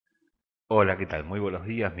Hola, ¿qué tal? Muy buenos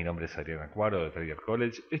días. Mi nombre es Adrián Acuaro de Trader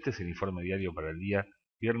College. Este es el informe diario para el día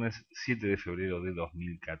viernes 7 de febrero de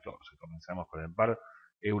 2014. Comenzamos con el par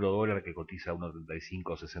euro-dólar que cotiza a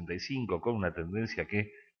 1.3565 con una tendencia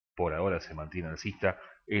que por ahora se mantiene alcista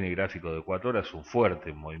en el gráfico de 4 horas. Un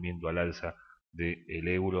fuerte movimiento al alza del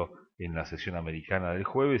euro en la sesión americana del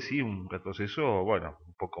jueves y un retroceso, bueno,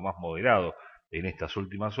 un poco más moderado en estas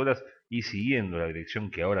últimas horas y siguiendo la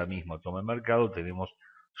dirección que ahora mismo toma el mercado tenemos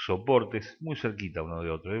soportes muy cerquita uno de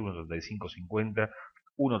otro, 1.3550,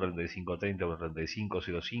 1.3530,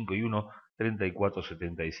 1.3505 y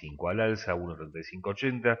 1.3475. Al alza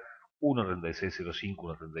 1.3580, 1.3605,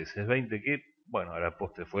 1.3620, que bueno, a la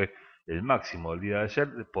postre fue el máximo del día de ayer.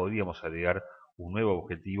 Podríamos agregar un nuevo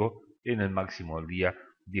objetivo en el máximo del día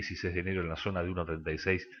 16 de enero en la zona de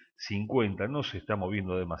 1.3650. No se está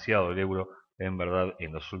moviendo demasiado el euro en verdad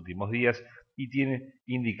en los últimos días y tiene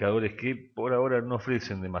indicadores que por ahora no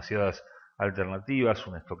ofrecen demasiadas alternativas.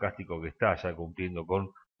 Un estocástico que está ya cumpliendo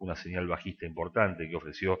con una señal bajista importante que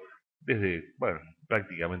ofreció desde, bueno,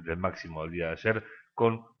 prácticamente el máximo del día de ayer,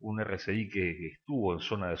 con un RSI que estuvo en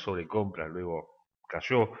zona de sobrecompra, luego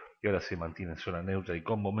cayó y ahora se mantiene en zona neutra y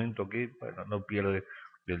con momento que, bueno, no pierde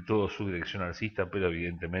del todo su dirección alcista, pero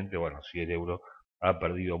evidentemente, bueno, si el euro ha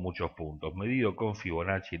perdido muchos puntos. Medido con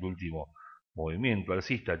Fibonacci, el último movimiento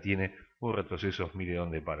alcista tiene un retroceso, mire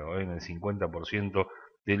dónde paró, en el 50%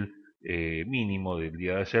 del mínimo del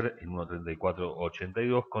día de ayer en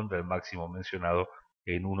 1.3482 contra el máximo mencionado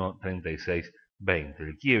en 1.3620.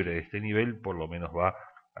 El quiebre de este nivel por lo menos va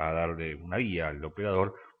a darle una guía al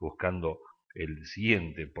operador buscando el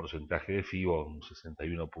siguiente porcentaje de FIBO, un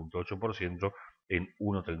 61.8% en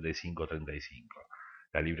 1.3535.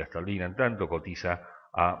 La libra esterlina, en tanto, cotiza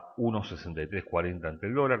a 1.6340 ante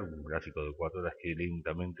el dólar, un gráfico de 4 horas que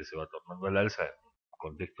lentamente se va tornando al alza,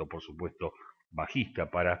 contexto por supuesto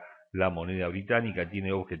bajista para la moneda británica,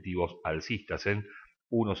 tiene objetivos alcistas en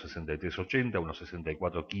 1.6380,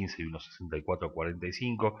 1.6415 y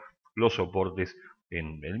 1.6445, los soportes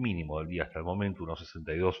en el mínimo del día hasta el momento,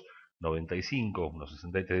 1.6295,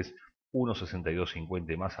 1.63,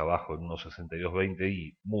 1.6250 más abajo en 1.6220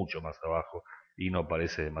 y mucho más abajo, y no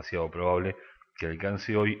parece demasiado probable que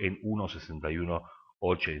alcance hoy en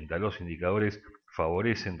 1.6180. Los indicadores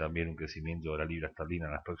favorecen también un crecimiento de la libra esterlina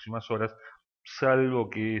en las próximas horas, salvo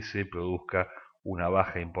que se produzca una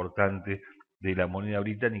baja importante de la moneda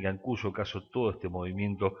británica, en cuyo caso todo este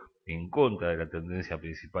movimiento en contra de la tendencia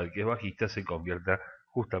principal que es bajista se convierta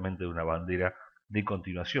justamente en una bandera de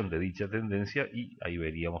continuación de dicha tendencia y ahí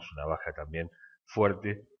veríamos una baja también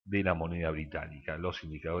fuerte de la moneda británica. Los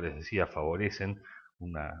indicadores, decía, favorecen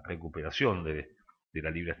una recuperación de la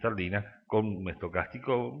libra esterlina con un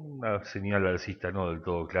estocástico, una señal alcista no del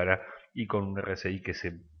todo clara y con un RSI que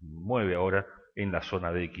se mueve ahora en la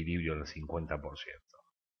zona de equilibrio en el 50%.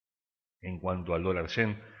 En cuanto al dólar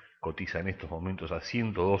yen, cotiza en estos momentos a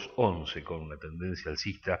 102.11 con una tendencia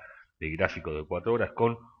alcista de gráfico de 4 horas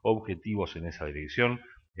con objetivos en esa dirección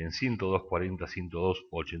en 102.40,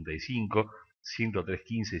 102.85, 103.15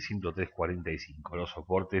 y 103.45. Los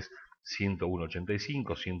soportes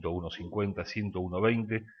 101.85, 101.50,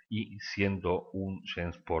 101.20 y 101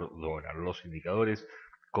 yens por dólar. Los indicadores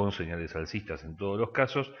con señales alcistas en todos los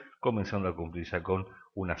casos, comenzando a cumplir ya con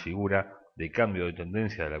una figura de cambio de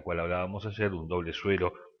tendencia de la cual hablábamos ayer, un doble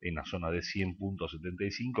suelo en la zona de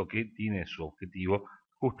 100.75 que tiene su objetivo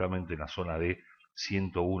justamente en la zona de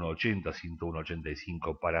 101.80,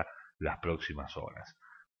 101.85 para las próximas horas.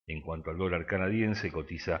 En cuanto al dólar canadiense,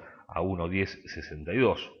 cotiza a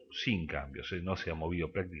 1.1062, sin cambios, no se ha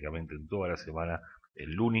movido prácticamente en toda la semana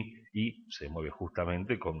el luni y se mueve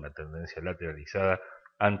justamente con una tendencia lateralizada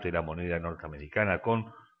ante la moneda norteamericana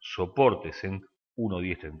con soportes en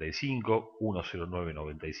 1.1035,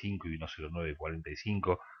 1.0995 y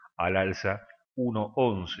 1.0945, al alza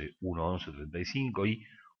 1.11, 1.1135 y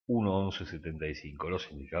 1.1175.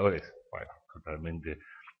 Los indicadores, bueno, totalmente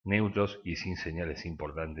neutros y sin señales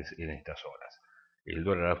importantes en estas horas. El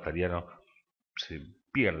dólar australiano se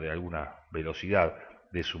pierde alguna velocidad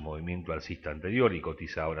de su movimiento alcista anterior y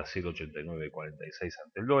cotiza ahora 0.8946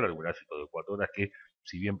 ante el dólar, un gráfico de 4 horas que,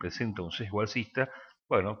 si bien presenta un sesgo alcista,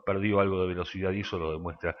 bueno, perdió algo de velocidad y eso lo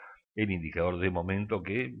demuestra el indicador de momento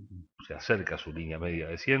que se acerca a su línea media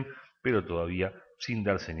de 100, pero todavía sin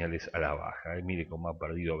dar señales a la baja. Mire cómo ha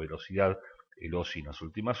perdido velocidad el OSI en las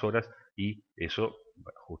últimas horas y eso,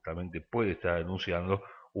 bueno, justamente puede estar anunciando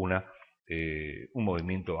un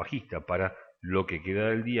movimiento bajista para lo que queda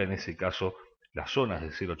del día, en ese caso las zonas de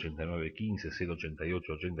 0.8915,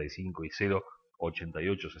 0.8885 y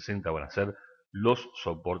 0.8860 van a ser los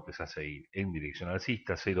soportes a seguir en dirección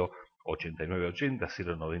alcista, 0,8980,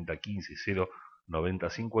 0,9015 y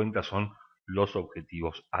 0,9050 son los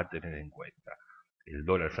objetivos a tener en cuenta. El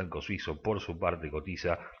dólar franco suizo, por su parte,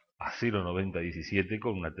 cotiza a 0,9017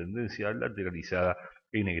 con una tendencia lateralizada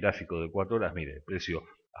en el gráfico de 4 horas. Mire, el precio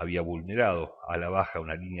había vulnerado a la baja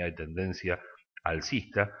una línea de tendencia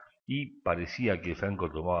alcista y parecía que el franco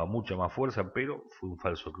tomaba mucha más fuerza, pero fue un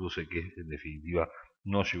falso cruce que en definitiva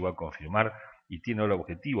no llegó a confirmar y tiene ahora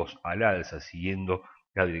objetivos al alza siguiendo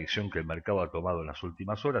la dirección que el mercado ha tomado en las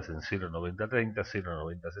últimas horas en 0,9030,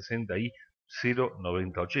 0,9060 y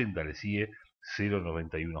 0,9080. Le sigue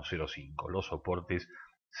 0,9105. Los soportes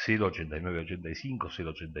 0,8985,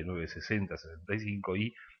 0,8960, 65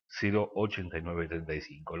 y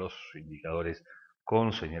 0,8935. Los indicadores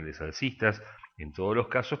con señales alcistas en todos los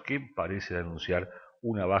casos que parecen anunciar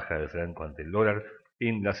una baja del franco ante el dólar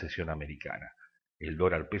en la sesión americana. El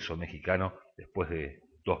dólar peso mexicano, después de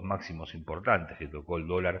dos máximos importantes que tocó el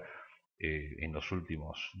dólar en los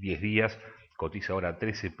últimos 10 días, cotiza ahora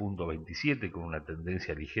 13.27 con una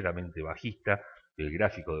tendencia ligeramente bajista del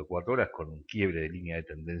gráfico de 4 horas con un quiebre de línea de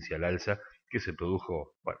tendencia al alza que se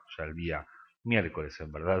produjo, bueno, ya el día miércoles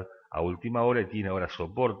en verdad, a última hora y tiene ahora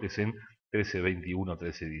soportes en 13.21,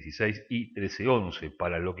 13.16 y 13.11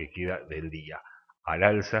 para lo que queda del día. Al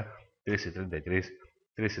alza 13.33,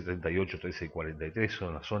 13.38, 13.43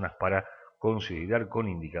 son las zonas para considerar con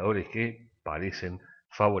indicadores que parecen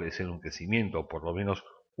favorecer un crecimiento o por lo menos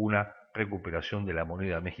una recuperación de la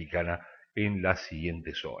moneda mexicana en las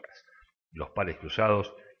siguientes horas. Los pares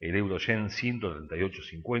cruzados, el euro-yen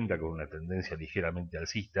 138.50 con una tendencia ligeramente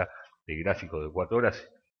alcista de gráfico de 4 horas,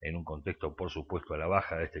 en un contexto por supuesto a la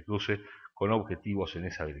baja de este cruce, con objetivos en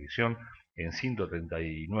esa dirección en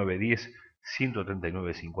 139.10,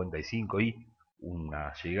 139.55 y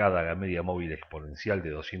una llegada a la media móvil exponencial de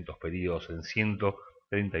 200 periodos en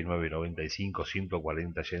 139.95,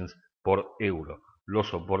 140 yens por euro. Los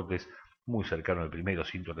soportes muy cercanos al primero,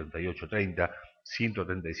 138.30,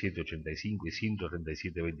 137.85 y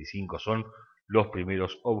 137.25 son los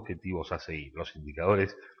primeros objetivos a seguir. Los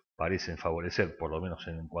indicadores parecen favorecer, por lo menos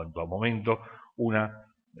en cuanto a momento, una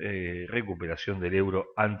recuperación del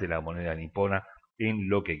euro ante la moneda nipona en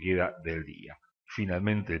lo que queda del día.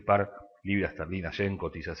 Finalmente el par libra esterlina yen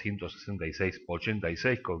cotiza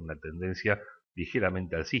 166.86 con una tendencia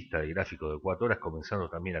ligeramente alcista de gráfico de 4 horas, comenzando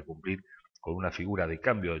también a cumplir con una figura de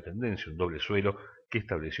cambio de tendencia, un doble suelo que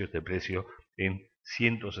estableció este precio en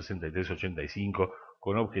 163.85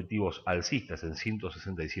 con objetivos alcistas en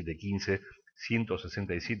 167.15,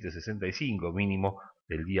 167.65 mínimo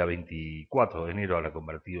del día 24 de enero a la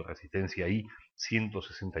convertido en resistencia y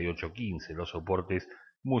 168.15. Los soportes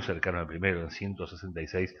muy cercanos al primero en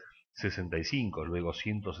 166.65, luego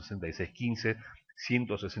 166.15,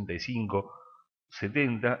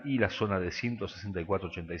 165.70 y la zona de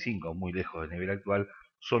 164.85, muy lejos del nivel actual,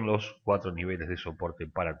 son los 4 niveles de soporte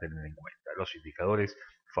para tener en cuenta. Los indicadores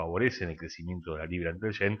favorecen el crecimiento de la libra ante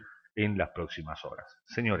el yen en las próximas horas.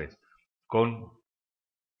 Señores, con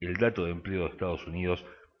el dato de empleo de Estados Unidos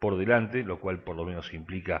por delante, lo cual por lo menos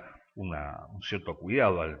implica un cierto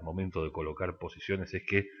cuidado al momento de colocar posiciones, es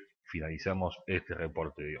que finalizamos este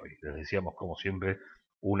reporte de hoy. Les deseamos, como siempre,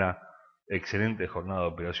 una excelente jornada de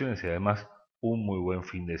operaciones y además un muy buen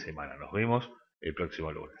fin de semana. Nos vemos el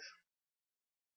próximo lunes.